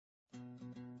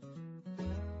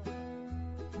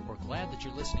glad that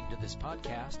you're listening to this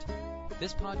podcast.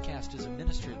 This podcast is a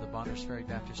ministry of the Bonners Ferry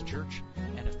Baptist Church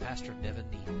and of Pastor Nevin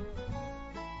Neal.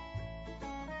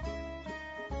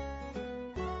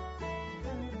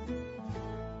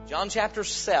 John chapter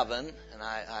 7,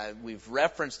 and we've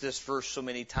referenced this verse so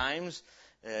many times.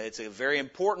 It's a very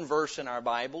important verse in our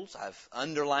Bibles. I've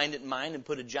underlined it in mine and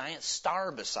put a giant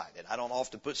star beside it. I don't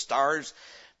often put stars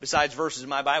besides verses in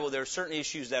my Bible. There are certain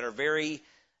issues that are very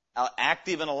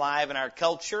active and alive in our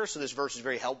culture, so this verse is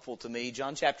very helpful to me.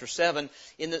 John chapter 7,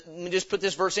 let me just put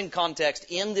this verse in context.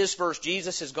 In this verse,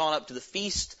 Jesus has gone up to the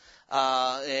feast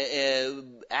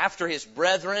after his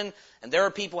brethren, and there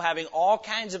are people having all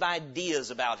kinds of ideas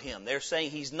about him. They're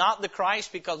saying he's not the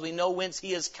Christ because we know whence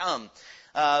he has come.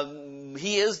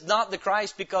 He is not the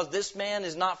Christ because this man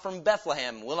is not from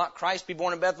Bethlehem. Will not Christ be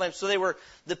born in Bethlehem? So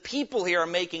the people here are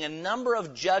making a number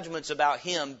of judgments about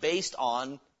him based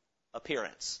on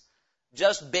appearance.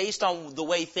 Just based on the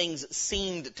way things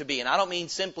seemed to be. And I don't mean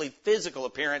simply physical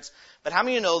appearance, but how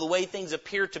many of you know the way things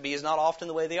appear to be is not often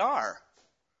the way they are?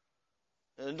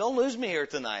 Don't lose me here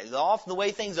tonight. The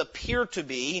way things appear to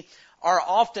be are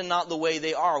often not the way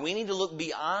they are. We need to look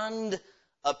beyond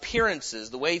appearances,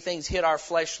 the way things hit our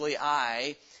fleshly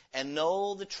eye, and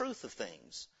know the truth of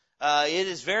things. It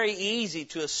is very easy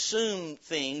to assume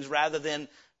things rather than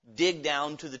dig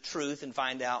down to the truth and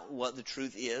find out what the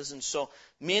truth is. And so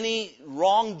many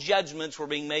wrong judgments were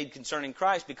being made concerning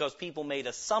Christ because people made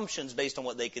assumptions based on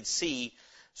what they could see.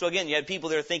 So again, you had people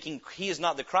there thinking he is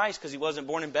not the Christ because he wasn't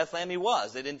born in Bethlehem. He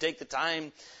was. They didn't take the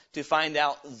time to find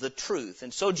out the truth.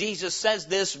 And so Jesus says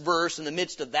this verse in the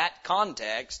midst of that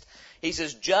context. He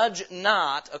says, "Judge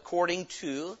not according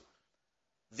to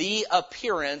the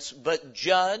appearance, but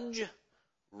judge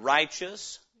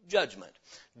righteous judgment."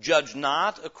 Judge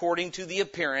not according to the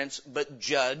appearance, but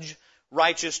judge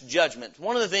righteous judgment.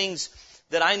 One of the things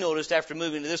that I noticed after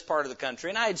moving to this part of the country,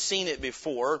 and I had seen it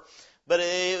before, but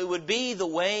it would be the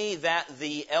way that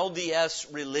the LDS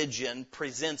religion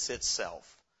presents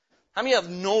itself. How many have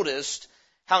noticed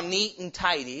how neat and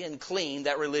tidy and clean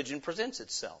that religion presents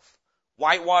itself?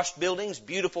 Whitewashed buildings,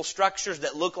 beautiful structures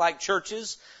that look like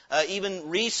churches. Even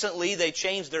recently, they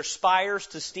changed their spires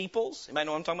to steeples. Anybody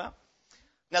know what I'm talking about?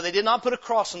 Now, they did not put a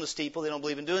cross on the steeple. They don't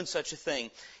believe in doing such a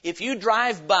thing. If you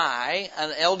drive by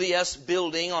an LDS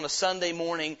building on a Sunday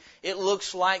morning, it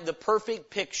looks like the perfect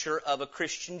picture of a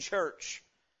Christian church.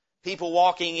 People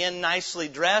walking in nicely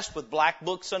dressed with black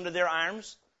books under their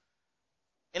arms.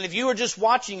 And if you were just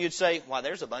watching, you'd say, "Wow,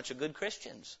 there's a bunch of good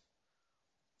Christians.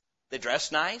 They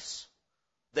dress nice.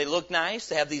 They look nice.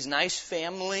 They have these nice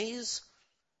families."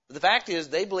 But the fact is,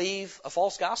 they believe a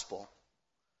false gospel.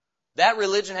 That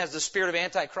religion has the spirit of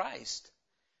Antichrist.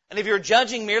 And if you're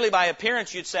judging merely by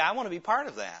appearance, you'd say, "I want to be part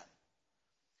of that."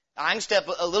 I can step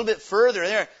a little bit further.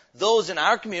 There are those in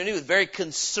our community with very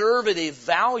conservative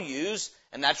values,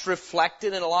 and that's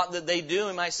reflected in a lot that they do.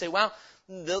 We might say, "Well,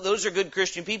 those are good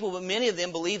Christian people," but many of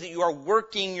them believe that you are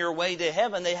working your way to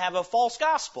heaven. They have a false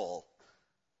gospel.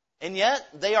 And yet,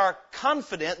 they are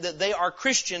confident that they are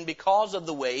Christian because of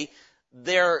the way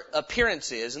their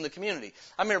appearance is in the community.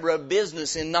 I remember a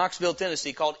business in Knoxville,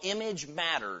 Tennessee called Image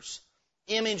Matters.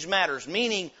 Image Matters,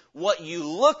 meaning what you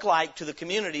look like to the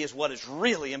community is what is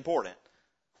really important.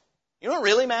 You know what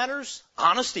really matters?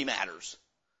 Honesty matters.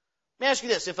 Let me ask you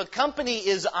this. If a company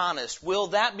is honest, will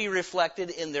that be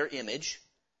reflected in their image?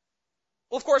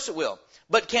 Well, of course it will.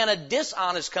 But can a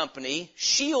dishonest company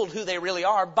shield who they really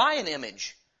are by an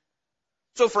image?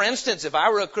 So, for instance, if I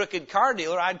were a crooked car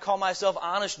dealer, I'd call myself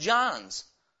Honest John's.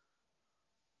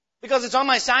 Because it's on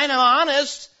my sign, I'm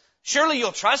honest. Surely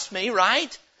you'll trust me,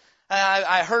 right?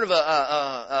 I heard of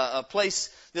a place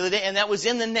the other day, and that was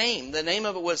in the name. The name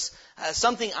of it was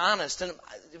something honest. And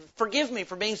forgive me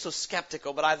for being so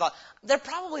skeptical, but I thought, they're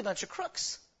probably a bunch of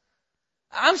crooks.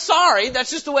 I'm sorry,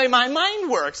 that's just the way my mind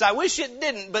works. I wish it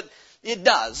didn't, but it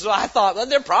does. So I thought, well,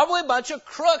 they're probably a bunch of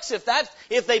crooks. If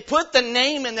they put the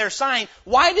name in their sign,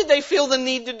 why did they feel the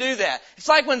need to do that? It's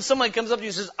like when someone comes up to you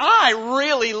and says, "I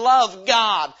really love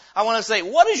God." I want to say,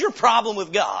 what is your problem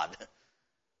with God?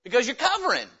 Because you're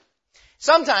covering.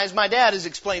 Sometimes my dad has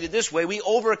explained it this way. We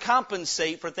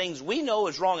overcompensate for things we know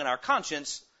is wrong in our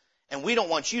conscience, and we don't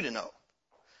want you to know.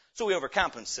 So we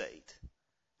overcompensate.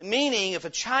 Meaning, if a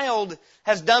child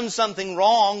has done something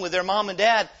wrong with their mom and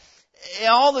dad,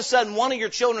 all of a sudden, one of your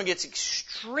children gets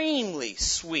extremely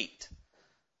sweet.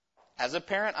 As a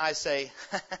parent, I say,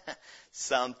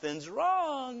 "Something's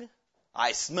wrong.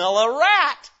 I smell a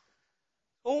rat."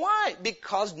 Well, why?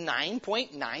 Because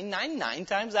 9.999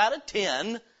 times out of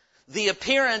 10, the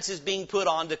appearance is being put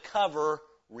on to cover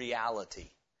reality.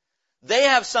 They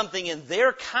have something in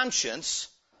their conscience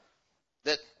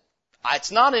that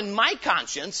It's not in my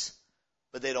conscience,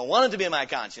 but they don't want it to be in my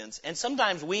conscience. And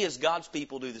sometimes we as God's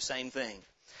people do the same thing.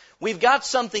 We've got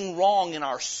something wrong in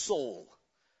our soul.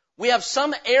 We have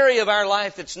some area of our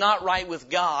life that's not right with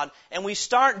God, and we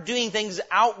start doing things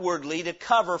outwardly to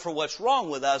cover for what's wrong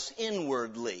with us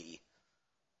inwardly.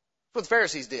 That's what the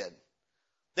Pharisees did.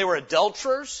 They were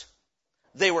adulterers.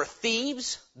 They were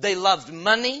thieves. They loved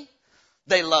money.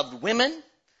 They loved women.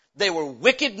 They were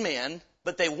wicked men,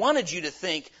 but they wanted you to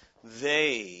think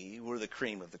they were the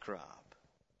cream of the crop.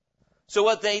 So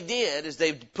what they did is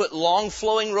they put long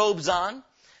flowing robes on.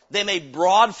 They made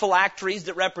broad phylacteries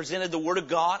that represented the Word of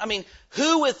God. I mean,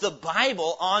 who with the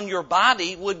Bible on your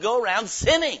body would go around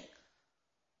sinning?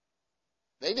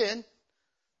 They did.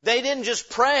 They didn't just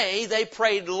pray, they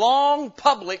prayed long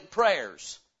public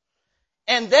prayers.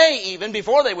 And they even,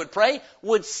 before they would pray,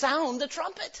 would sound the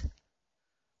trumpet.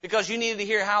 Because you needed to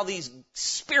hear how these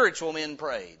spiritual men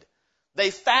prayed. They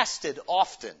fasted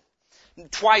often.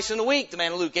 Twice in a week, the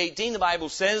man in Luke 18, the Bible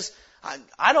says,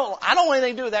 I don't want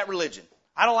anything to do with that religion.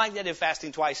 I don't like the idea of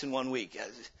fasting twice in 1 week.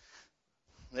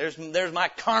 There's my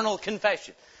carnal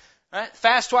confession. Right?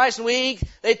 Fast twice in a week.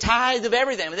 They tithed of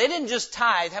everything. But they didn't just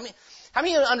tithe. How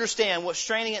many of you understand what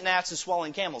straining at gnats and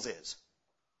swallowing camels is?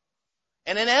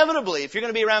 And inevitably, if you're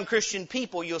going to be around Christian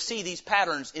people, you'll see these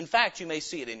patterns. In fact, you may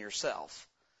see it in yourself.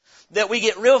 That we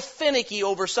get real finicky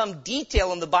over some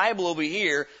detail in the Bible over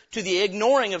here to the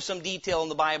ignoring of some detail in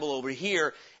the Bible over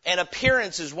here. And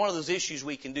appearance is one of those issues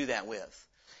we can do that with.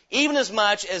 Even as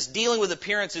much as dealing with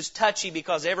appearance is touchy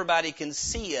because everybody can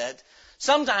see it,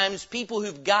 sometimes people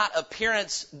who've got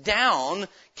appearance down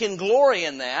can glory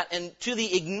in that and to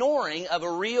the ignoring of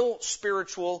a real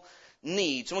spiritual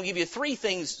need. So I'm going to give you 3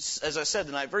 things, as I said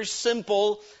tonight, very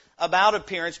simple about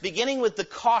appearance, beginning with the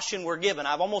caution we're given.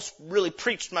 I've almost really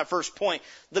preached my first point.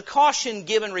 The caution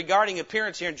given regarding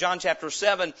appearance here in John chapter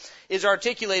 7 is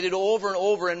articulated over and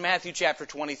over in Matthew chapter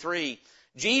 23.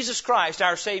 Jesus Christ,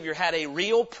 our Savior, had a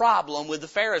real problem with the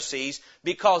Pharisees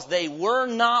because they were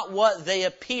not what they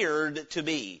appeared to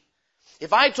be.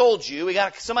 If I told you, we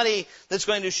got somebody that's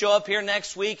going to show up here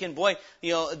next week and boy,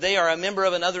 they are a member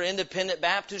of another independent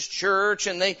Baptist church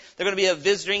and they're going to be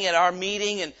visiting at our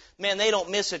meeting and man, they don't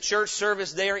miss a church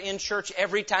service. They're in church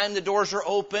every time the doors are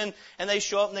open and they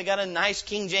show up and they got a nice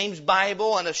King James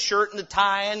Bible and a shirt and a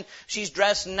tie and she's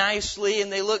dressed nicely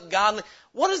and they look godly.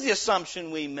 What is the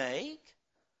assumption we make?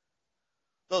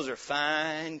 Those are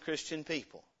fine Christian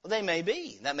people. Well, they may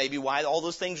be. That may be why all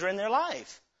those things are in their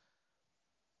life.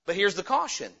 But here's the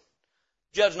caution.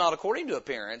 Judge not according to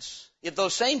appearance. If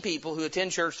those same people who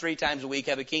attend church 3 times a week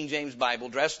have a King James Bible,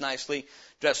 dress nicely,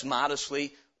 dress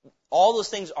modestly, all those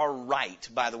things are right,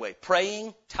 by the way.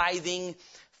 Praying, tithing,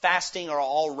 fasting are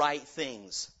all right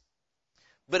things.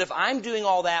 But if I'm doing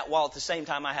all that while at the same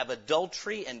time I have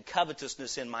adultery and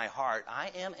covetousness in my heart,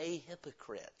 I am a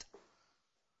hypocrite.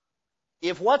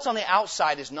 If what's on the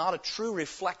outside is not a true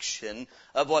reflection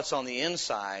of what's on the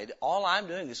inside, all I'm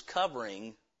doing is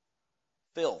covering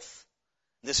filth.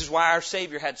 This is why our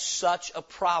Savior had such a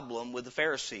problem with the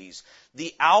Pharisees.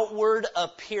 The outward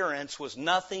appearance was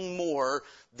nothing more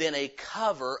than a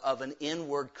cover of an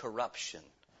inward corruption.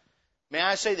 May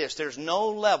I say this? There's no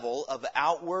level of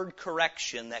outward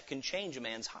correction that can change a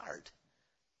man's heart.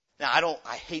 Now,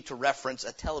 I hate to reference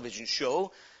a television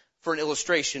show for an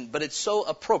illustration, but it's so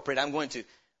appropriate.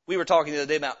 We were talking the other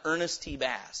day about Ernest T.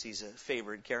 Bass. He's a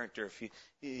favorite character.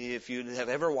 If you have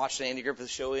ever watched an Andy Griffith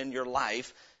show in your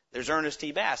life, there's Ernest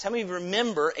T. Bass. How many of you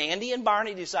remember Andy and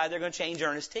Barney decided they're going to change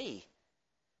Ernest T?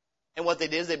 And what they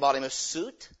did is they bought him a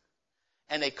suit,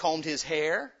 and they combed his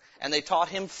hair, and they taught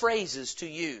him phrases to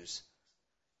use.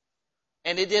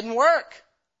 And it didn't work.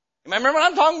 You remember what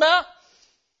I'm talking about?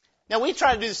 Now, we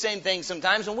try to do the same thing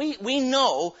sometimes, and we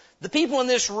know, the people in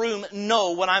this room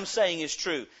know what I'm saying is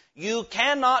true. You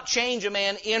cannot change a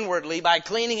man inwardly by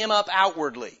cleaning him up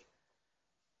outwardly.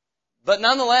 But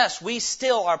nonetheless, we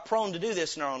still are prone to do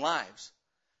this in our own lives.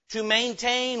 To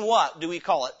maintain what do we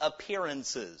call it?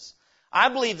 Appearances. I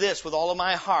believe this with all of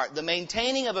my heart. The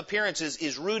maintaining of appearances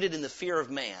is rooted in the fear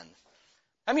of man.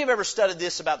 How many have ever studied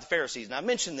this about the Pharisees? Now, I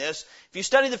mentioned this. If you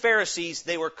study the Pharisees,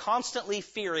 they were constantly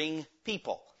fearing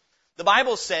people. The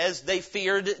Bible says they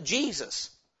feared Jesus.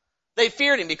 They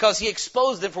feared him because he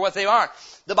exposed them for what they are.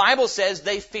 The Bible says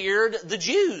they feared the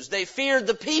Jews. They feared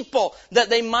the people that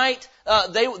they might,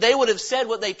 they would have said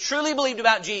what they truly believed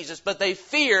about Jesus, but they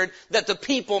feared that the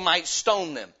people might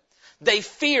stone them. They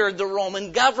feared the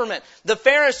Roman government. The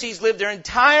Pharisees lived their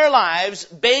entire lives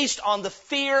based on the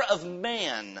fear of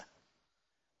man.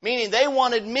 Meaning they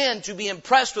wanted men to be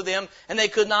impressed with them, and they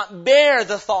could not bear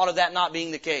the thought of that not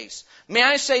being the case. May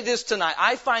I say this tonight?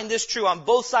 I find this true on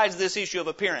both sides of this issue of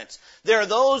appearance. There are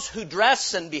those who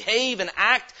dress and behave and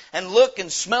act and look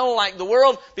and smell like the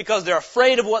world because they're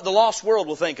afraid of what the lost world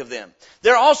will think of them.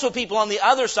 There are also people on the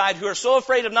other side who are so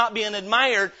afraid of not being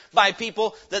admired by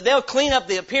people that they'll clean up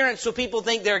the appearance so people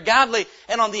think they're godly.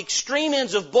 And on the extreme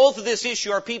ends of both of this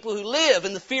issue are people who live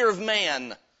in the fear of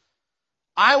man.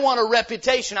 I want a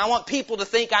reputation. I want people to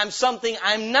think I'm something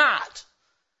I'm not.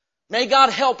 May God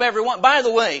help everyone. By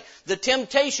the way, the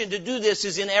temptation to do this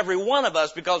is in every one of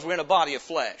us because we're in a body of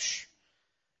flesh.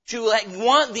 To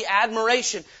want the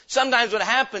admiration. Sometimes what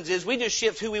happens is we just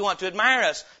shift who we want to admire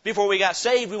us. Before we got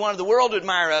saved, we wanted the world to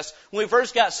admire us. When we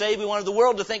first got saved, we wanted the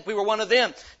world to think we were one of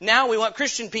them. Now we want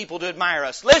Christian people to admire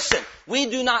us. Listen, we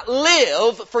do not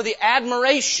live for the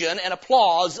admiration and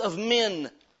applause of men.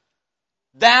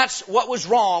 That's what was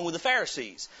wrong with the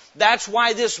Pharisees. That's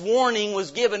why this warning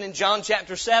was given in John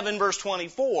chapter 7 verse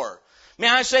 24. May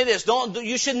I say this?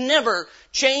 You should never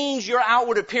change your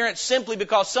outward appearance simply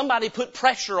because somebody put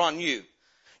pressure on you.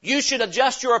 You should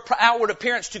adjust your outward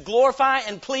appearance to glorify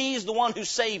and please the one who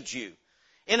saved you.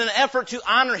 In an effort to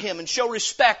honor Him and show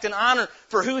respect and honor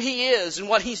for who He is and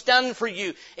what He's done for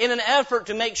you. In an effort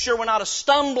to make sure we're not a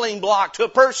stumbling block to a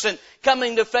person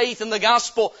coming to faith in the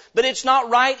gospel. But it's not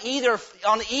right either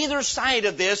on either side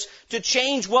of this to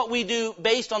change what we do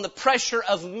based on the pressure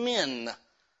of men,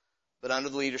 but under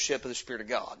the leadership of the Spirit of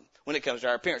God when it comes to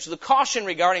our appearance. So the caution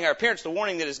regarding our appearance, the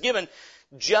warning that is given,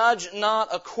 judge not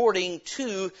according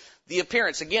to the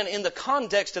appearance. Again, in the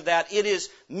context of that, it is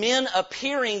men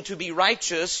appearing to be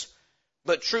righteous,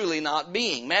 but truly not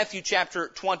being. Matthew chapter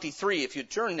 23, if you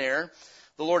turn there,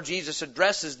 the Lord Jesus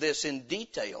addresses this in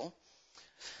detail.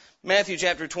 Matthew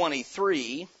chapter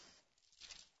 23,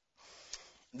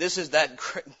 this is that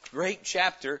great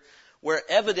chapter where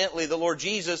evidently the Lord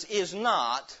Jesus is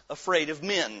not afraid of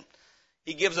men.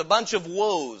 He gives a bunch of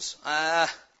woes.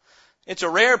 It's a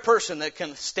rare person that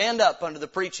can stand up under the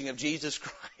preaching of Jesus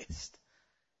Christ.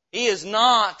 He is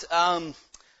not,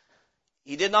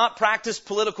 he did not practice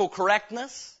political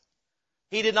correctness.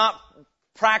 He did not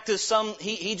practice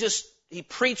he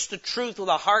preached the truth with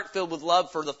a heart filled with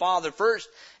love for the Father first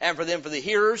and for them, for the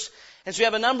hearers. And so you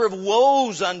have a number of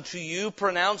woes unto you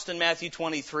pronounced in Matthew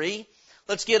 23.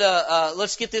 Let's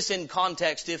get this in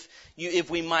context if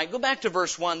we might. Go back to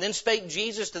verse 1. Then spake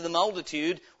Jesus to the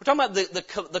multitude. We're talking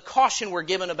about the caution we're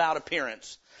given about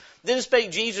appearance. Then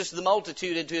spake Jesus to the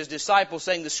multitude and to His disciples,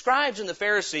 saying, the scribes and the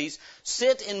Pharisees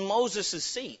sit in Moses'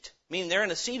 seat. Meaning they're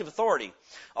in a seat of authority.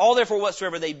 All therefore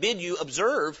whatsoever they bid you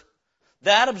observe,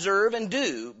 that observe and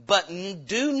do. But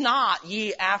do not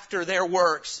ye after their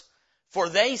works, for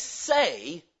they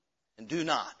say and do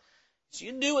not. So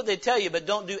you do what they tell you, but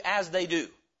don't do as they do. You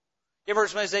ever heard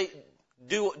somebody say,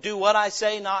 do what I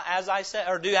say, not as I say,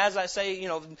 or do as I say,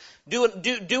 do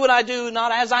what I do,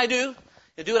 not as I do.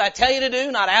 You do what I tell you to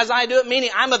do, not as I do it, meaning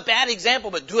I'm a bad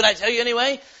example, but do what I tell you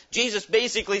anyway. Jesus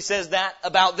basically says that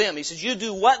about them. He says, you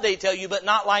do what they tell you, but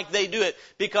not like they do it,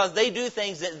 because they do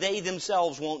things that they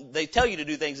themselves won't, they tell you to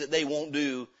do things that they won't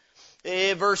do.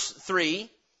 Verse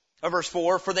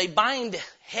 4, for they bind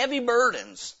heavy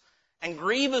burdens and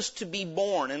grievous to be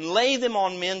borne, and lay them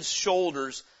on men's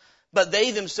shoulders, but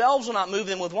they themselves will not move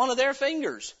them with one of their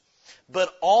fingers.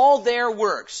 But all their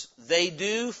works they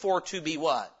do for to be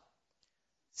what?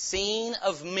 Seen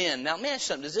of men. Now, man,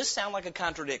 does this sound like a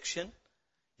contradiction?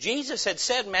 Jesus had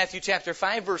said in Matthew chapter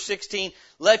 5, verse 16,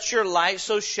 let your light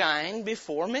so shine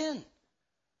before men.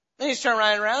 Then he's turning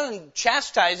right around and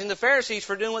chastising the Pharisees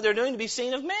for doing what they're doing to be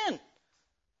seen of men.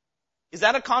 Is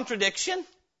that a contradiction?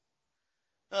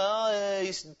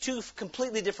 Two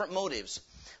completely different motives.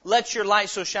 Let your light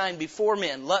so shine before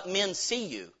men. Let men see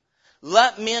you.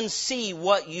 Let men see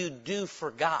what you do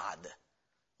for God.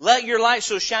 Let your light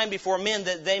so shine before men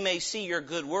that they may see your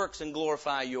good works and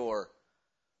glorify your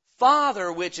Father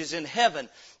which is in heaven.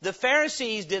 The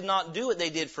Pharisees did not do what they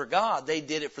did for God. They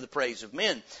did it for the praise of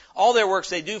men. All their works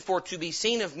they do for to be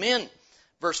seen of men.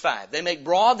 Verse 5, they make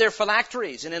broad their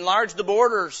phylacteries and enlarge the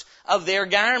borders of their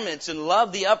garments and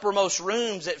love the uppermost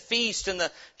rooms at feast and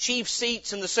the chief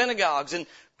seats in the synagogues and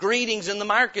greetings in the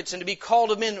markets and to be called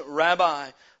of men,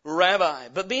 Rabbi, Rabbi.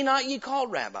 But be not ye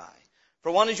called Rabbi,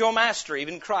 for one is your master,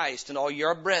 even Christ, and all ye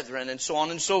are brethren, and so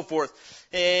on and so forth.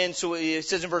 And so it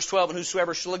says in verse 12, and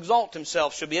whosoever shall exalt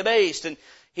himself shall be abased, and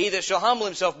he that shall humble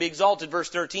himself be exalted. Verse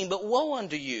 13, but woe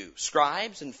unto you,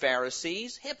 scribes and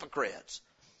Pharisees, hypocrites!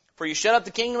 For you shut up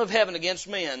the kingdom of heaven against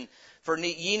men. For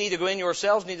ye neither go in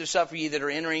yourselves, neither suffer ye that are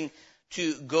entering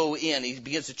to go in. He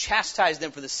begins to chastise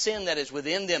them for the sin that is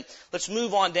within them. Let's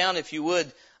move on down, if you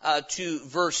would, to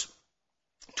verse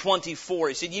 24.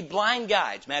 He said, "Ye blind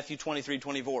guides," Matthew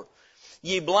 23:24.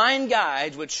 "Ye blind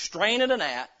guides which strain at a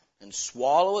gnat and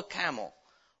swallow a camel.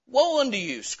 Woe unto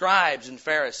you, scribes and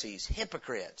Pharisees,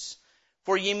 hypocrites!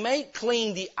 For ye make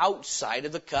clean the outside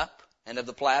of the cup and of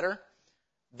the platter,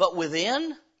 but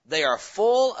within they are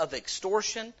full of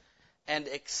extortion and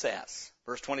excess."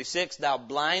 Verse 26, "Thou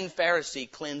blind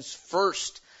Pharisee, cleanse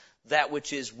first that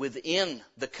which is within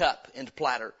the cup and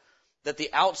platter, that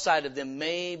the outside of them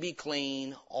may be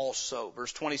clean also."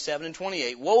 Verse 27 and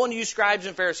 28, "Woe unto you, scribes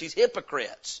and Pharisees,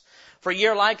 hypocrites! For ye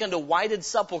are like unto whited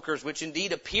sepulchres, which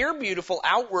indeed appear beautiful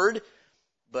outward,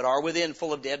 but are within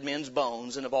full of dead men's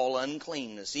bones and of all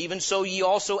uncleanness. Even so ye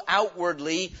also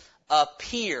outwardly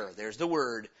appear," there's the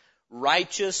word,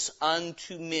 "righteous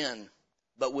unto men,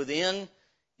 but within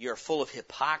ye are full of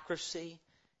hypocrisy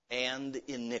and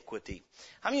iniquity."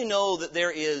 How many of you know that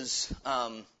there is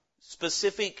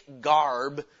specific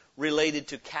garb related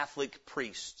to Catholic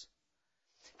priests?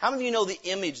 How many of you know the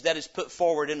image that is put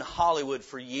forward in Hollywood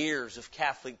for years of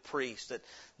Catholic priests, that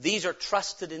these are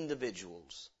trusted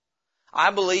individuals? I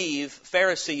believe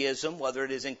Phariseeism, whether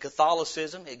it is in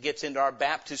Catholicism, it gets into our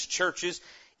Baptist churches,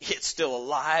 it's still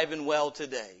alive and well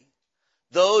today.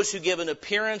 Those who give an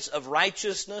appearance of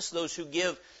righteousness, those who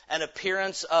give an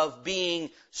appearance of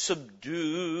being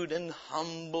subdued and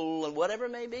humble and whatever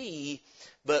it may be,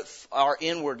 but are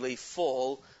inwardly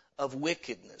full of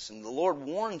wickedness. And the Lord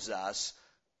warns us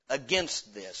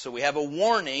against this. So we have a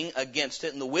warning against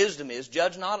it, and the wisdom is,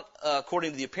 judge not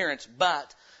according to the appearance,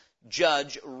 but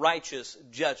judge righteous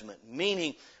judgment.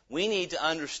 Meaning, we need to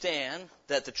understand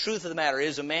that the truth of the matter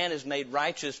is a man is made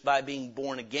righteous by being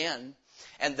born again,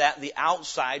 and that the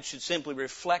outside should simply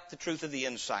reflect the truth of the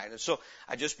inside. And so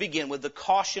I just begin with the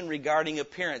caution regarding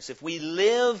appearance. If we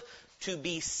live to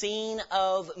be seen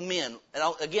of men,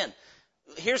 and again,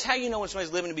 here's how you know when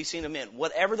somebody's living to be seen of men.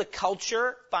 Whatever the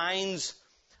culture finds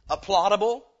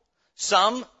applaudable,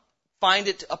 some find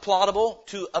it applaudable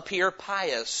to appear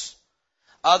pious.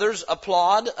 Others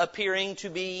applaud appearing to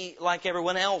be like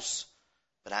everyone else.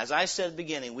 But as I said at the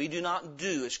beginning, we do not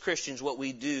do as Christians what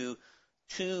we do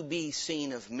to be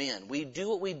seen of men. We do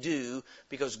what we do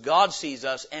because God sees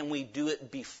us, and we do it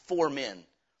before men.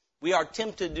 We are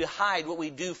tempted to hide what we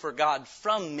do for God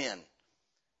from men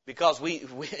because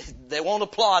they won't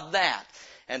applaud that.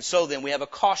 And so then we have a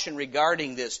caution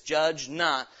regarding this. Judge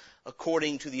not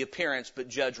according to the appearance, but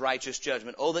judge righteous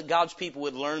judgment. Oh, that God's people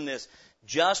would learn this.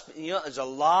 There's a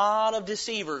lot of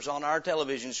deceivers on our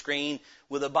television screen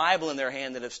with a Bible in their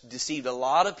hand that have deceived a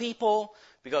lot of people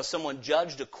because someone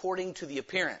judged according to the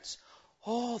appearance.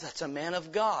 Oh, that's a man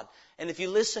of God. And if you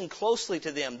listen closely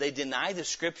to them, they deny the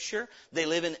Scripture. They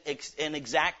live in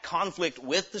exact conflict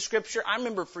with the Scripture. I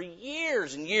remember for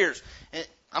years and years, and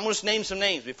I'm going to name some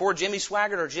names. Before Jimmy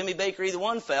Swaggart or Jimmy Baker, either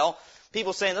one fell,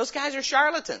 people saying, those guys are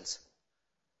charlatans.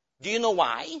 Do you know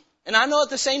why? And I know at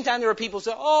the same time there were people who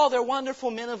said, oh, they're wonderful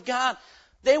men of God.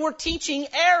 They were teaching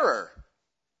error.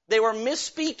 They were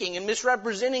misspeaking and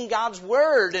misrepresenting God's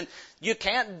Word. And you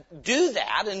can't do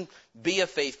that and be a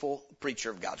faithful preacher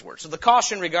of God's Word. So the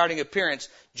caution regarding appearance,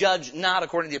 judge not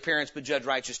according to the appearance, but judge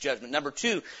righteous judgment. Number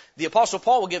two, the Apostle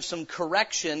Paul will give some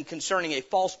correction concerning a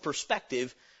false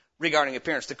perspective regarding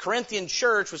appearance. The Corinthian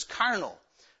church was carnal.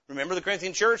 Remember the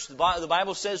Corinthian church? The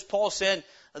Bible says, Paul said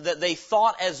that they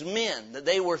thought as men, that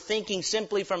they were thinking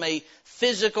simply from a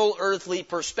physical, earthly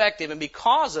perspective. And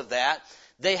because of that,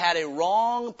 they had a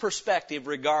wrong perspective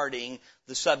regarding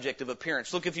the subject of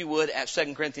appearance. Look, if you would, at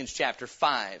 2 Corinthians chapter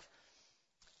 5.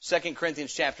 2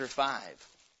 Corinthians chapter 5.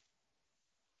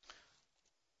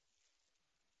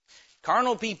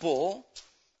 Carnal people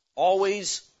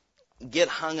always get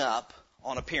hung up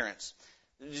on appearance.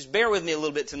 Just bear with me a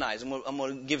little bit tonight. I'm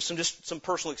going to give some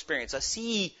personal experience. I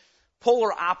see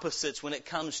polar opposites when it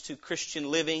comes to Christian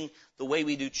living, the way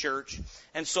we do church.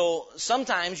 And so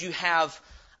sometimes you have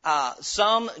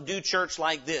some do church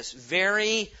like this,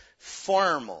 very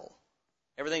formal.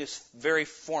 Everything is very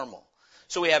formal.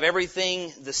 So we have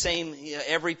everything the same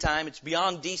every time. It's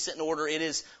beyond decent and order. It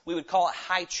is, we would call it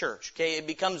high church. Okay, it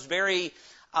becomes very,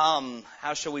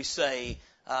 how shall we say?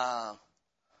 I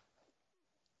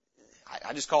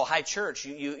just call it high church.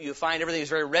 You find everything is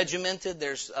very regimented.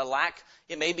 There's a lack.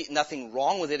 It may be nothing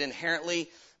wrong with it inherently,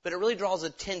 but it really draws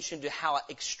attention to how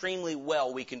extremely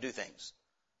well we can do things.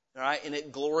 All right, and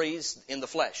it glories in the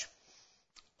flesh.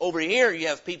 Over here, you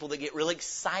have people that get really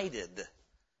excited.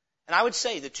 And I would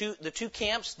say the two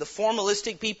camps, the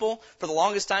formalistic people, for the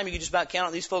longest time, you could just about count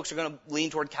on these folks are going to lean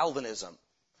toward Calvinism.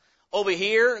 Over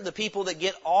here, the people that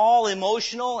get all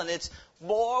emotional, and it's,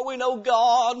 boy, we know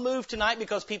God moved tonight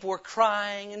because people were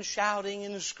crying and shouting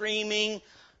and screaming.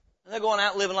 They're going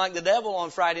out living like the devil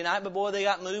on Friday night, but boy, they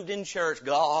got moved in church.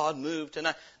 God moved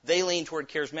tonight. They lean toward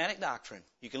charismatic doctrine.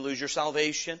 You can lose your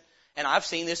salvation. And I've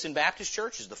seen this in Baptist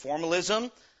churches, the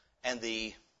formalism and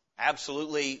the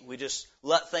absolutely, we just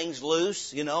let things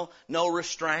loose, no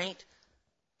restraint.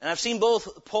 And I've seen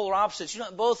both polar opposites.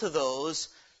 Both of those,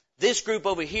 this group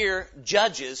over here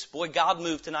judges, boy, God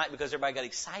moved tonight because everybody got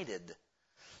excited.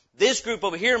 This group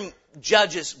over here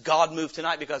judges, God moved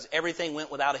tonight because everything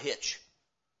went without a hitch.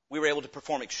 We were able to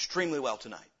perform extremely well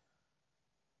tonight.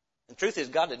 And the truth is,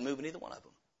 God didn't move in either one of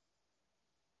them.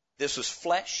 This was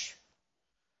flesh.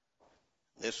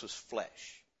 This was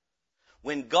flesh.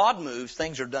 When God moves,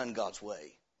 things are done God's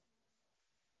way.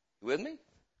 You with me?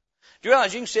 Do you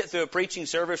realize you can sit through a preaching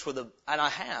service and I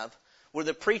have, where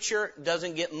the preacher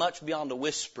doesn't get much beyond a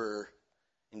whisper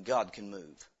and God can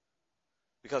move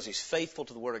because he's faithful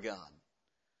to the Word of God.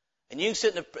 And you can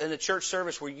sit in a church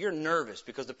service where you're nervous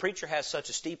because the preacher has such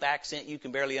a steep accent you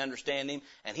can barely understand him,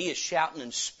 and he is shouting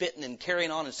and spitting and carrying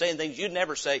on and saying things you'd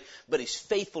never say, but he's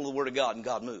faithful to the Word of God and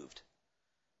God moved.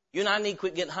 You and I need to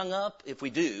quit getting hung up, if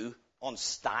we do, on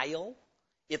style.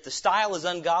 If the style is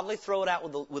ungodly, throw it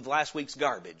out with last week's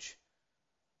garbage.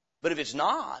 But if it's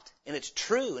not, and it's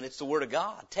true, and it's the Word of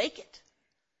God, take it.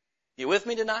 You with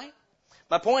me tonight?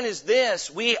 My point is this,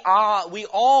 we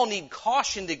all need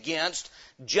cautioned against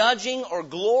judging or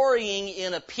glorying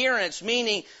in appearance,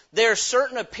 meaning there are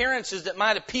certain appearances that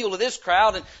might appeal to this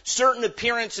crowd and certain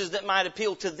appearances that might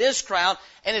appeal to this crowd,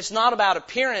 and it's not about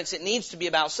appearance, it needs to be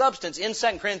about substance. In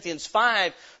 2 Corinthians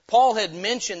 5, Paul had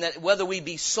mentioned that whether we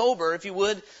be sober, if you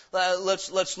would,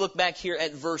 let's look back here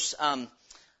at verse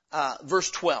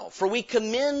 12. For we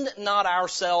commend not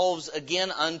ourselves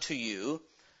again unto you,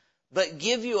 but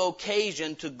give you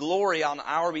occasion to glory on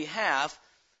our behalf,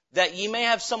 that ye may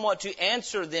have somewhat to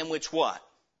answer them which what?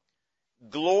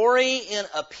 Glory in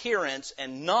appearance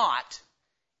and not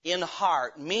in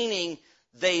heart, meaning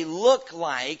they look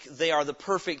like they are the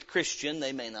perfect Christian.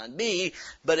 They may not be,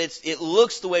 but it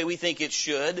looks the way we think it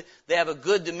should. They have a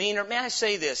good demeanor. May I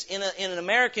say this? In an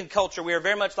American culture, we are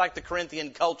very much like the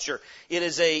Corinthian culture. It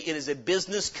is a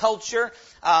business culture,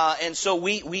 and so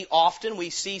we often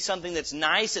see something that's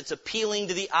nice. It's appealing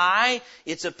to the eye.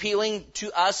 It's appealing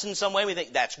to us in some way. We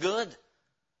think that's good.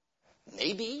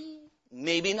 Maybe,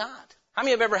 maybe not. How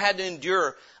many have ever had to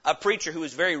endure a preacher who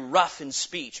was very rough in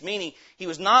speech, meaning he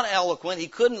was not eloquent, he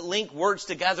couldn't link words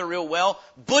together real well,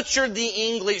 butchered the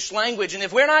English language, and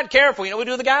if we're not careful, you know what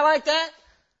we do with a guy like that?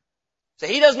 Say,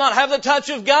 he does not have the touch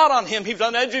of God on him, he's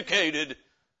uneducated.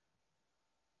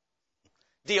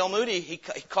 D.L. Moody, he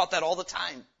caught that all the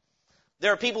time.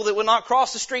 There are people that would not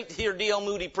cross the street to hear D.L.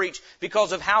 Moody preach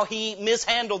because of how he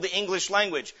mishandled the English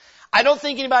language. I don't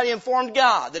think anybody informed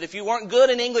God that if you weren't good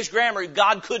in English grammar,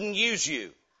 God couldn't use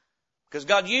you. Because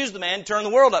God used the man to turn the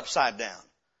world upside down.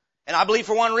 And I believe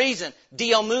for one reason,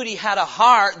 D.L. Moody had a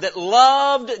heart that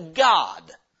loved God.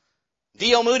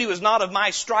 D.L. Moody was not of my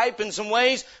stripe in some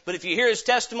ways, but if you hear his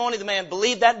testimony, the man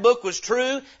believed that book was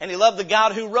true, and he loved the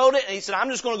God who wrote it, and he said, I'm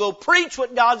just going to go preach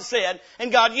what God said,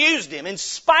 and God used him in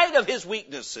spite of his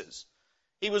weaknesses.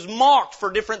 He was mocked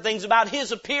for different things about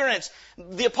his appearance.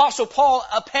 The Apostle Paul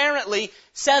apparently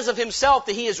says of himself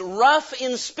that he is rough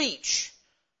in speech.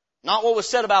 Not what was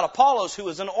said about Apollos, who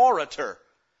was an orator.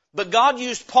 But God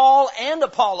used Paul and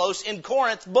Apollos in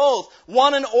Corinth both.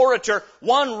 One an orator,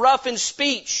 one rough in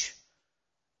speech.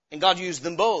 And God used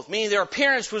them both, meaning their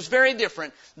appearance was very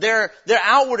different. Their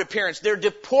outward appearance, their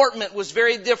deportment was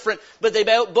very different, but they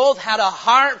both had a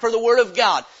heart for the Word of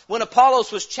God. When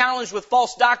Apollos was challenged with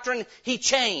false doctrine, he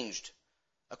changed.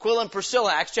 Aquila and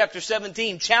Priscilla, Acts chapter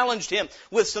 17, challenged him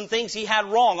with some things he had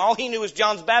wrong. All he knew was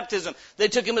John's baptism. They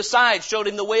took him aside, showed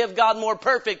him the way of God more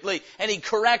perfectly, and he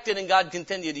corrected, and God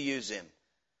continued to use him.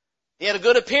 He had a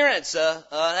good appearance, an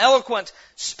eloquent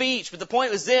speech. But the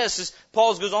point was this, as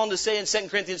Paul goes on to say in 2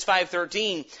 Corinthians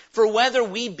 5:13, for whether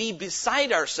we be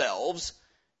beside ourselves,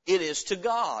 it is to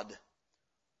God.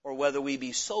 Or whether we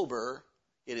be sober,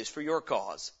 it is for your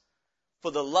cause. For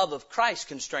the love of Christ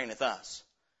constraineth us.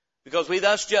 Because we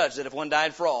thus judge that if one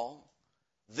died for all,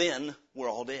 then we're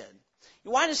all dead.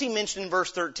 Why does he mention in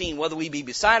verse 13, whether we be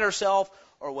beside ourselves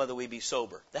or whether we be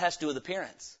sober? That has to do with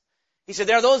appearance. He said,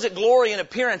 there are those that glory in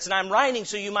appearance, and I'm writing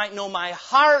so you might know my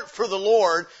heart for the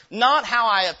Lord, not how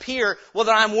I appear,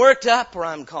 whether I'm worked up or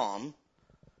I'm calm.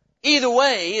 Either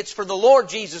way, it's for the Lord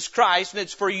Jesus Christ, and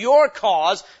it's for your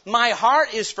cause. My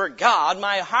heart is for God.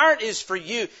 My heart is for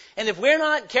you. And if we're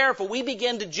not careful, we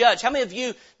begin to judge. How many of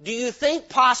you, do you think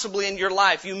possibly in your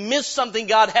life you missed something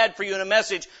God had for you in a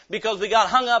message because we got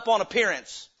hung up on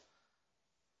appearance?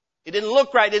 It didn't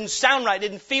look right, didn't sound right,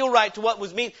 didn't feel right to what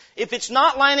was meant. If it's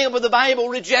not lining up with the Bible,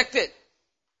 reject it.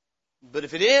 But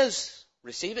if it is,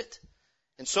 receive it.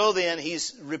 And so then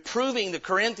he's reproving the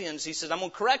Corinthians. He says, I'm going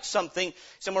to correct something.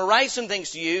 So I'm going to write some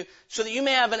things to you so that you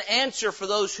may have an answer for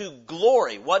those who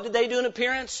glory. What did they do in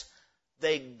appearance?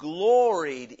 They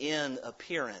gloried in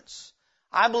appearance.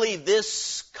 I believe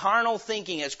this carnal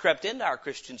thinking has crept into our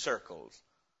Christian circles,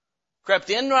 crept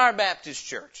into our Baptist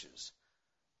churches.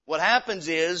 What happens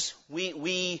is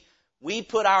we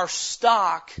put our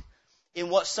stock in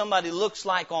what somebody looks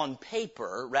like on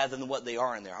paper rather than what they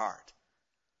are in their heart.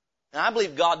 And I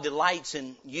believe God delights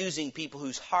in using people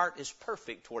whose heart is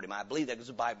perfect toward Him. I believe that because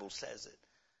the Bible says it.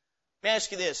 Let me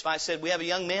ask you this. If I said we have a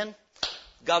young man,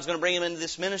 God's going to bring him into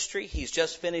this ministry. He's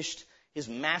just finished his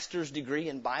master's degree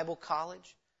in Bible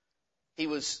college. He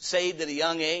was saved at a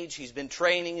young age. He's been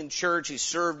training in church. He's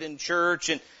served in church.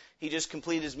 And he just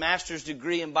completed his master's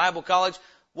degree in Bible college.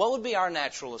 What would be our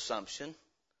natural assumption?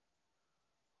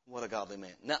 What a godly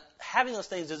man. Now, having those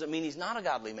things doesn't mean he's not a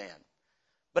godly man.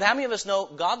 But how many of us know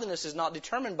godliness is not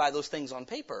determined by those things on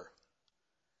paper?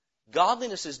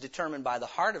 Godliness is determined by the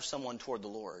heart of someone toward the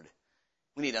Lord.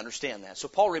 We need to understand that. So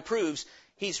Paul reproves.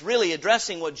 He's really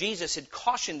addressing what Jesus had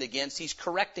cautioned against. He's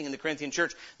correcting in the Corinthian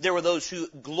church. There were those who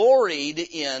gloried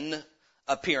in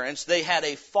appearance. They had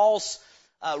a false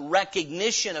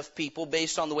recognition of people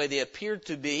based on the way they appeared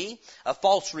to be, a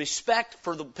false respect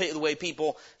for the way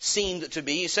people seemed to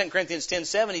be. 2 Corinthians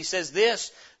 10:7, he says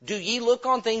this, do ye look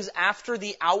on things after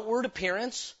the outward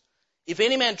appearance? If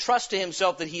any man trust to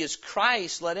himself that he is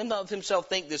Christ, let him of himself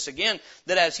think this again,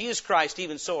 that as he is Christ,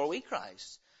 even so are we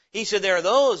Christ. He said there are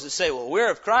those that say, well,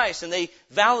 we're of Christ, and they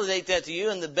validate that to you,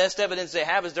 and the best evidence they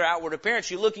have is their outward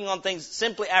appearance. You're looking on things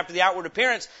simply after the outward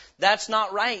appearance. That's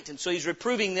not right. And so he's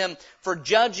reproving them for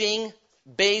judging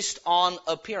based on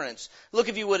appearance. Look,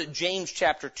 if you would, at James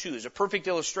chapter 2. It's a perfect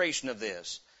illustration of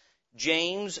this.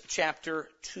 James chapter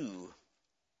 2.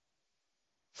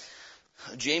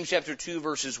 James chapter 2,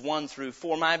 verses 1 through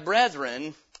 4. My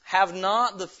brethren, have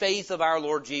not the faith of our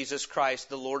Lord Jesus Christ,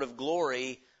 the Lord of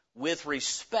glory, with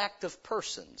respect of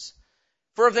persons.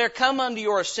 For if there come unto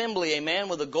your assembly a man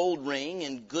with a gold ring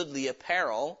and goodly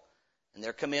apparel, and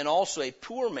there come in also a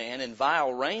poor man in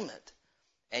vile raiment,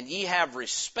 and ye have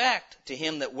respect to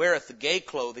him that weareth the gay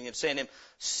clothing, and say unto him,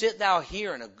 sit thou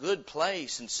here in a good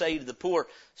place, and say to the poor,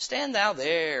 stand thou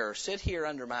there, or sit here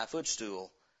under my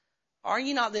footstool. Are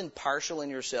ye not then partial in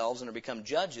yourselves, and are become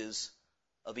judges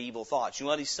of evil thoughts? You know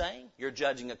what he's saying? You're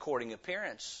judging according to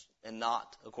appearance, and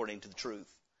not according to the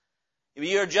truth.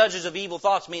 You're judges of evil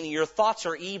thoughts, meaning your thoughts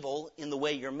are evil in the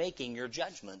way you're making your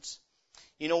judgments.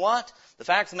 You know what? The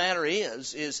fact of the matter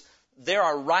is there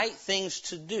are right things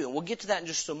to do. And we'll get to that in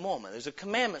just a moment. There's a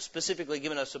commandment specifically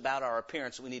given us about our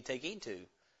appearance that we need to take heed to.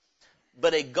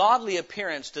 But a godly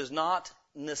appearance does not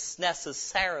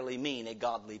necessarily mean a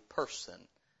godly person.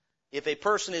 If a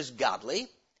person is godly,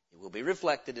 it will be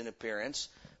reflected in appearance,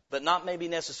 but not maybe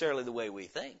necessarily the way we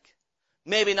think.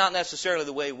 Maybe not necessarily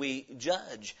the way we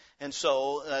judge. And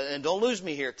so, and don't lose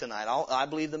me here tonight. I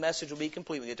believe the message will be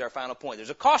complete. We get to our final point.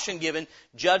 There's a caution given,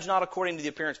 judge not according to the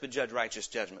appearance, but judge righteous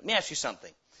judgment. Let me ask you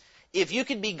something. If you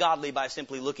could be godly by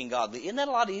simply looking godly, isn't that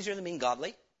a lot easier than being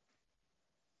godly?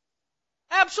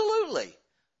 Absolutely.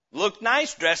 Look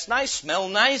nice, dress nice, smell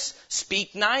nice,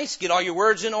 speak nice, get all your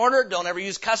words in order, don't ever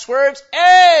use cuss words.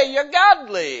 Hey, you're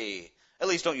godly. At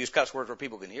least don't use cuss words where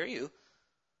people can hear you.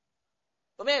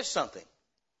 Let me ask you something.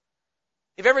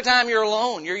 If every time you're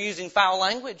alone you're using foul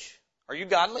language, are you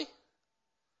godly?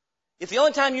 If the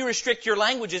only time you restrict your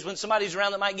language is when somebody's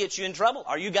around that might get you in trouble,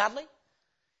 are you godly?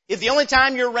 If the only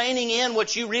time you're reining in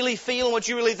what you really feel and what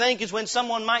you really think is when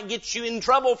someone might get you in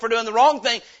trouble for doing the wrong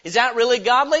thing, is that really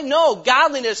godly? No,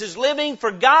 godliness is living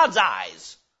for God's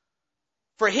eyes,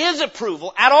 for His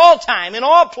approval at all time, in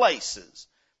all places.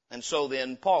 And so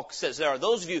then Paul says there are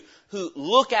those of you who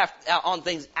look on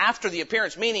things after the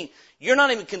appearance, meaning you're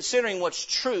not even considering what's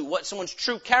true, what someone's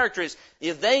true character is.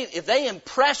 If they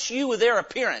impress you with their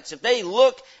appearance, if they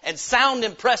look and sound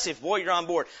impressive, boy, you're on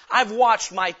board. I've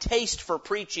watched my taste for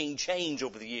preaching change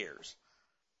over the years.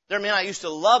 There are men I used to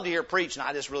love to hear preach, and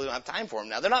I just really don't have time for them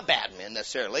now. They're not bad men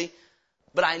necessarily,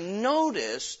 but I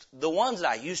noticed the ones that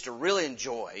I used to really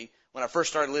enjoy when I first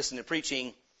started listening to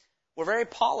preaching were very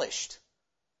polished.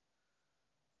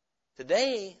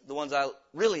 Today, the ones I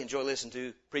really enjoy listening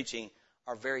to preaching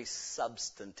are very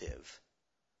substantive.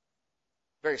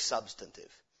 Very substantive.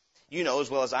 You know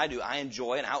as well as I do, I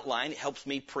enjoy an outline. It helps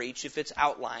me preach. If it's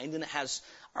outlined and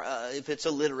if it's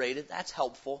alliterated, that's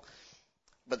helpful.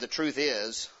 But the truth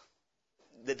is,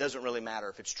 it doesn't really matter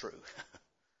if it's true.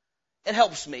 It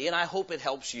helps me, and I hope it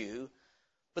helps you.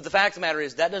 But the fact of the matter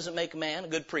is, that doesn't make a man a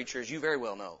good preacher, as you very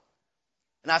well know.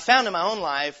 And I found in my own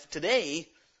life today,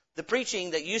 the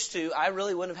preaching that used to, I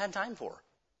really wouldn't have had time for,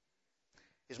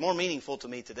 is more meaningful to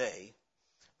me today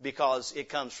because it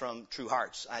comes from true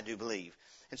hearts, I do believe.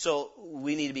 And so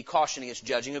we need to be cautioned against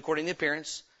judging according to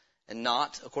appearance and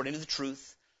not according to the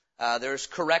truth. There's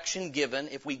correction given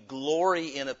if we glory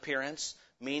in appearance,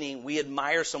 meaning we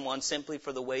admire someone simply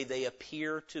for the way they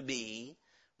appear to be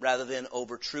rather than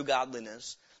over true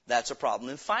godliness. That's a problem.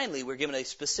 And finally, we're given a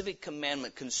specific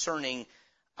commandment concerning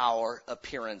our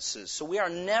appearances. So we are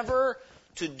never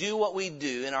to do what we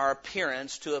do in our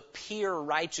appearance to appear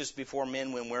righteous before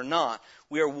men when we're not.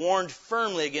 We are warned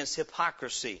firmly against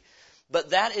hypocrisy.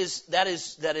 But that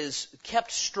is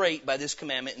kept straight by this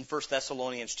commandment in 1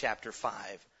 Thessalonians chapter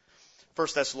 5. 1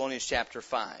 Thessalonians chapter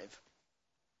 5.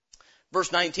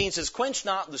 Verse 19 says, quench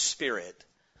not the spirit.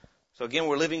 So again,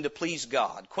 we're living to please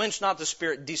God. Quench not the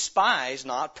spirit, despise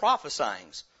not prophesying.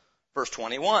 Verse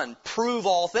 21, prove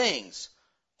all things.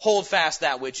 Hold fast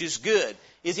that which is good.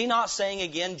 Is he not saying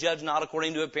again, judge not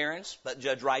according to appearance, but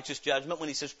judge righteous judgment when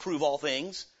he says prove all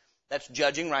things? That's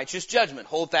judging righteous judgment.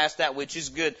 Hold fast that which is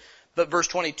good. But verse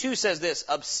 22 says this,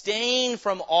 abstain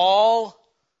from all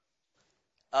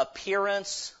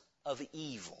appearance of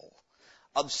evil.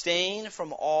 Abstain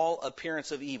from all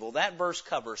appearance of evil. That verse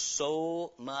covers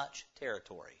so much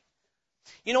territory.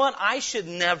 You know what? I should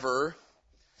never,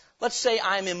 let's say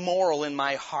I'm immoral in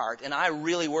my heart and I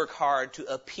really work hard to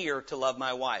appear to love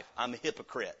my wife. I'm a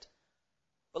hypocrite.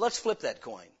 But let's flip that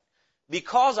coin.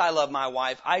 Because I love my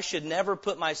wife, I should never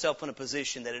put myself in a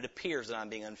position that it appears that I'm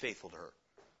being unfaithful to her.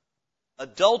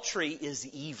 Adultery is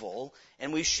evil,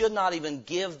 and we should not even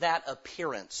give that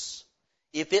appearance.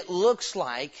 If it looks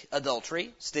like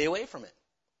adultery, stay away from it.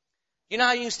 You know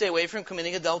how you can stay away from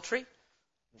committing adultery?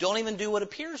 Don't even do what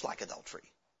appears like adultery.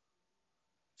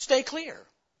 Stay clear.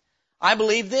 I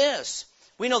believe this.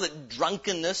 We know that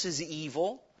drunkenness is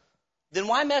evil. Then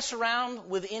why mess around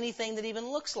with anything that even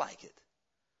looks like it?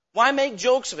 Why make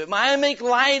jokes of it? Why make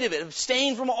light of it?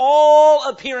 Abstain from all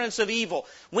appearance of evil.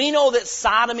 We know that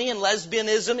sodomy and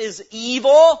lesbianism is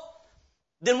evil.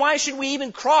 Then why should we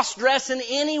even cross-dress in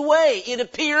any way? It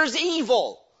appears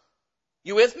evil.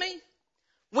 You with me?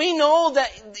 We know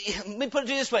that, let me put it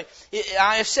this way.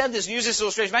 I have said this, use this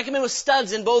illustration. I come in with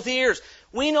studs in both ears.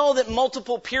 We know that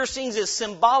multiple piercings is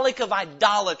symbolic of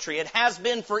idolatry. It has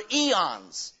been for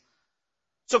eons.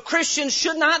 So Christians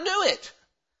should not do it.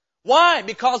 Why?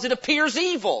 Because it appears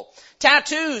evil.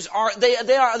 Tattoos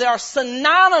are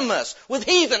synonymous with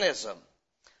heathenism.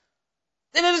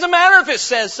 Then it doesn't matter if it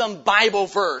says some Bible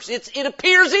verse. It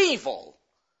appears evil.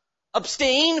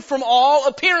 Abstain from all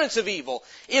appearance of evil.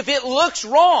 If it looks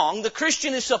wrong, the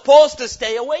Christian is supposed to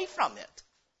stay away from it.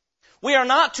 We are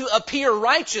not to appear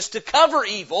righteous to cover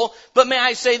evil, but may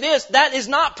I say this, that is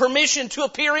not permission to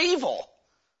appear evil.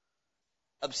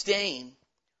 Abstain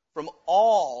from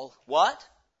all, what?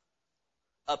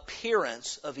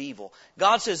 Appearance of evil.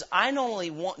 God says, I not only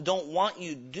don't want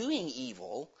you doing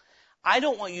evil, I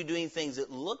don't want you doing things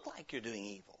that look like you're doing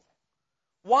evil.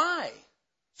 Why?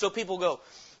 So people go,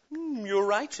 you're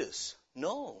righteous.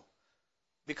 No.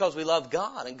 Because we love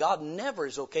God, and God never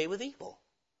is okay with evil.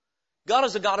 God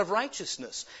is a God of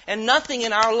righteousness. And nothing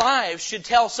in our lives should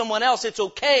tell someone else it's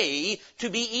okay to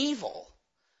be evil.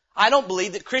 I don't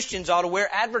believe that Christians ought to wear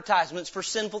advertisements for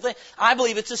sinful things. I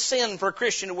believe it's a sin for a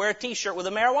Christian to wear a t-shirt with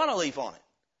a marijuana leaf on it.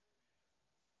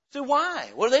 So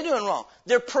why? What are they doing wrong?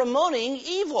 They're promoting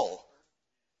evil.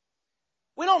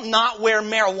 We don't not wear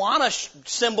marijuana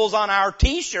symbols on our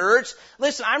t-shirts.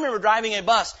 Listen, I remember driving a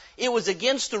bus. It was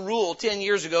against the rule 10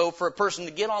 years ago for a person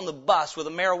to get on the bus with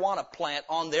a marijuana plant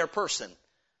on their person.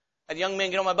 I had a young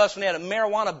man get on my bus when he had a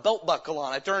marijuana belt buckle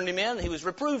on. I turned him in and he was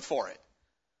reproved for it.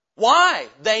 Why?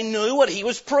 They knew what he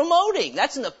was promoting.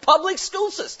 That's in the public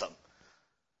school system.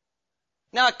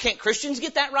 Now, can't Christians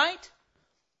get that right?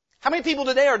 How many people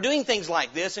today are doing things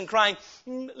like this and crying,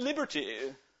 liberty?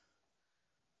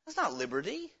 That's not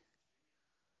liberty.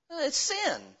 It's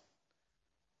sin.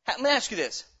 Let me ask you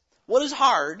this. What is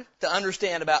hard to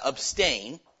understand about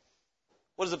abstain?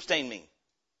 What does abstain mean?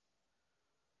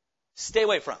 Stay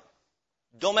away from.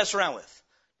 Don't mess around with.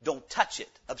 Don't touch it.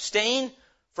 Abstain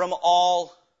from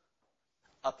all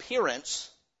appearance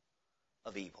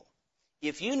of evil.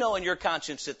 If you know in your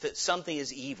conscience that something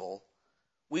is evil,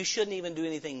 we shouldn't even do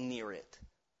anything near it.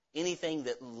 Anything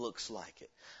that looks like it.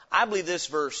 I believe this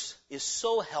verse is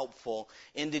so helpful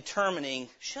in determining,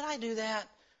 should I do that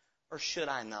or should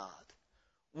I not?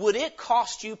 Would it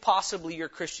cost you possibly your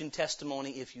Christian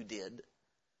testimony if you did?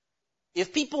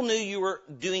 If people knew you were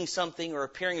doing something or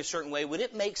appearing a certain way, would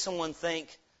it make someone think,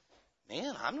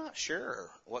 man, I'm not sure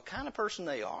what kind of person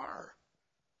they are.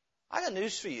 I got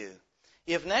news for you.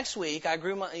 If next week I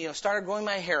started growing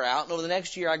my hair out, and over the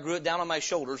next year I grew it down on my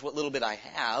shoulders, what little bit I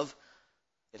have,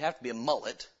 it'd have to be a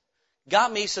mullet,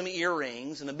 got me some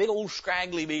earrings and a big old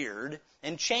scraggly beard,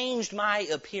 and changed my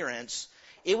appearance,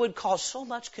 it would cause so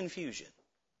much confusion.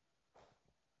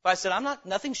 If I said,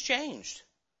 nothing's changed.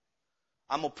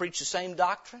 I'm going to preach the same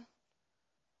doctrine.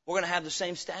 We're going to have the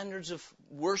same standards of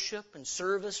worship and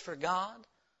service for God.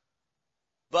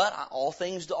 But all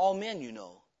things to all men, you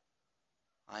know.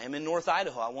 I am in North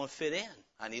Idaho. I want to fit in.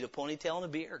 I need a ponytail and a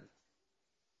beard.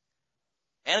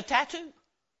 And a tattoo.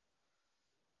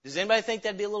 Does anybody think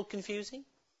that'd be a little confusing?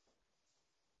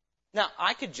 Now,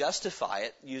 I could justify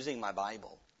it using my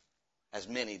Bible, as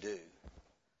many do.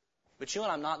 But you know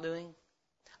what I'm not doing?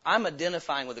 I'm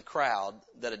identifying with a crowd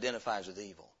that identifies with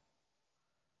evil.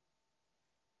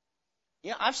 You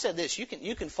know, I've said this.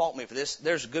 You can fault me for this.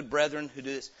 There's good brethren who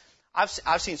do this.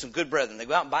 I've seen some good brethren. They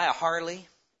go out and buy a Harley,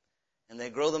 and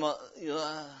they grow them a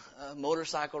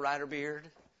motorcycle rider beard,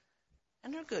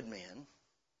 and they're good men.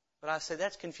 But I say,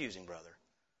 that's confusing, brother.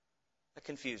 That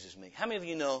confuses me. How many of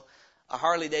you know a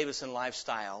Harley-Davidson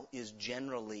lifestyle is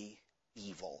generally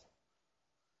evil?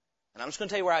 And I'm just going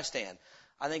to tell you where I stand.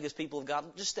 I think as people of God,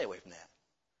 just stay away from that.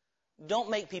 Don't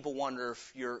make people wonder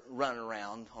if you're running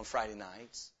around on Friday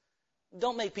nights.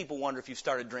 Don't make people wonder if you've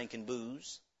started drinking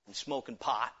booze and smoking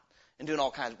pot and doing all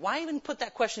kinds. Why even put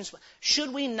that question?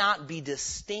 Should we not be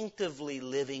distinctively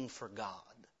living for God?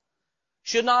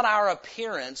 Should not our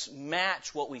appearance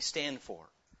match what we stand for?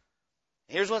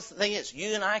 Here's what the thing is.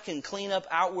 You and I can clean up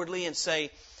outwardly and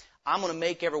say, I'm going to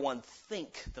make everyone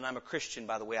think that I'm a Christian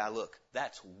by the way I look.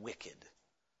 That's wicked.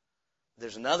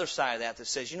 There's another side of that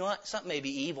says, you know what, something may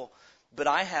be evil, but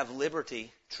I have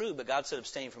liberty. True, but God said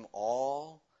abstain from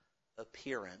all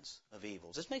appearance of evil.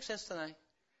 Does this make sense tonight?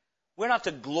 We're not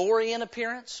to glory in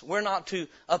appearance. We're not to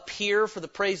appear for the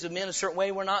praise of men a certain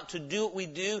way. We're not to do what we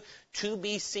do to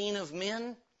be seen of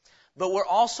men. But we're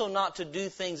also not to do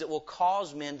things that will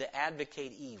cause men to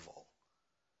advocate evil.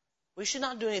 We should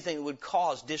not do anything that would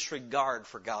cause disregard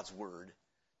for God's Word,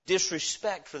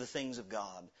 disrespect for the things of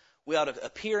God. We ought to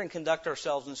appear and conduct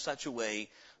ourselves in such a way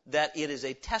that it is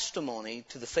a testimony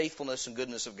to the faithfulness and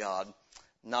goodness of God,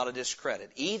 not a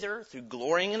discredit. Either through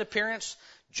glorying in appearance,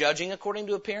 judging according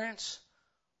to appearance,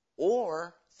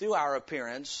 or through our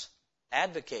appearance,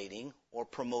 advocating or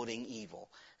promoting evil.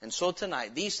 And so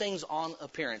tonight, these things on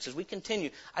appearance, as we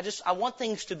continue, I want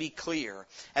things to be clear.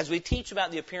 As we teach about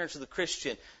the appearance of the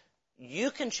Christian, you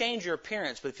can change your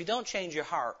appearance, but if you don't change your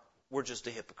heart, we're just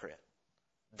a hypocrite.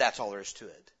 That's all there is to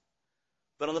it.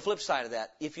 But on the flip side of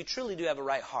that, if you truly do have a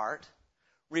right heart,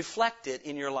 reflect it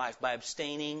in your life by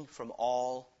abstaining from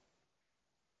all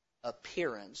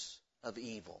appearance of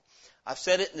evil. I've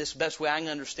said it in this best way I can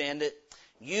understand it.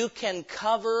 You can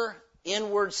cover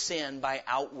inward sin by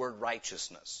outward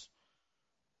righteousness.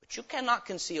 But you cannot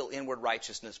conceal inward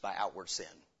righteousness by outward sin.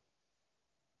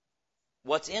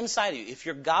 What's inside of you, if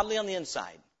you're godly on the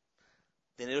inside,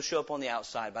 then it'll show up on the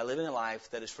outside by living a life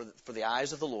that is for the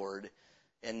eyes of the Lord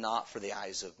and not for the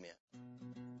eyes of men.